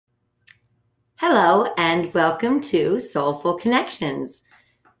Hello and welcome to Soulful Connections.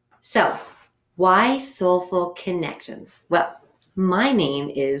 So, why Soulful Connections? Well, my name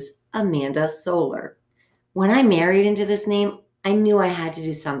is Amanda Solar. When I married into this name, I knew I had to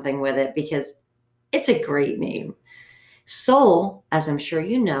do something with it because it's a great name. Soul, as I'm sure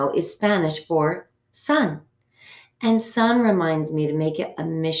you know, is Spanish for sun. And sun reminds me to make it a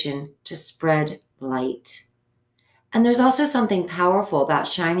mission to spread light. And there's also something powerful about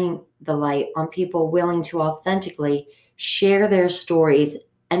shining the light on people willing to authentically share their stories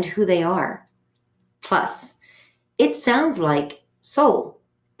and who they are. Plus, it sounds like soul,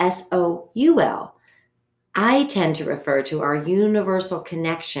 Soul. I tend to refer to our universal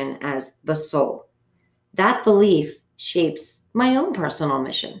connection as the soul. That belief shapes my own personal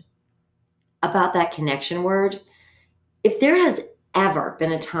mission. About that connection word, if there has ever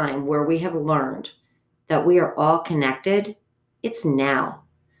been a time where we have learned that we are all connected, it's now.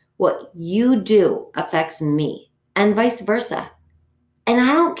 What you do affects me and vice versa. And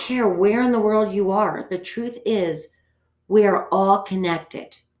I don't care where in the world you are. The truth is, we are all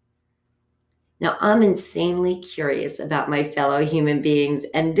connected. Now, I'm insanely curious about my fellow human beings,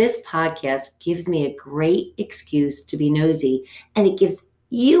 and this podcast gives me a great excuse to be nosy, and it gives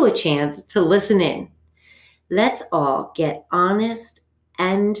you a chance to listen in. Let's all get honest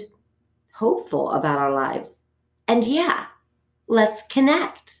and hopeful about our lives. And yeah, let's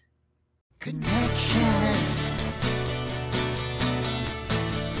connect. Connection.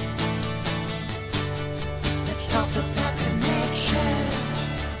 Let's talk about connection.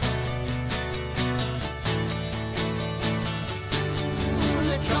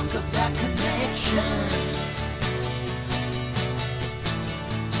 Let's talk about connection.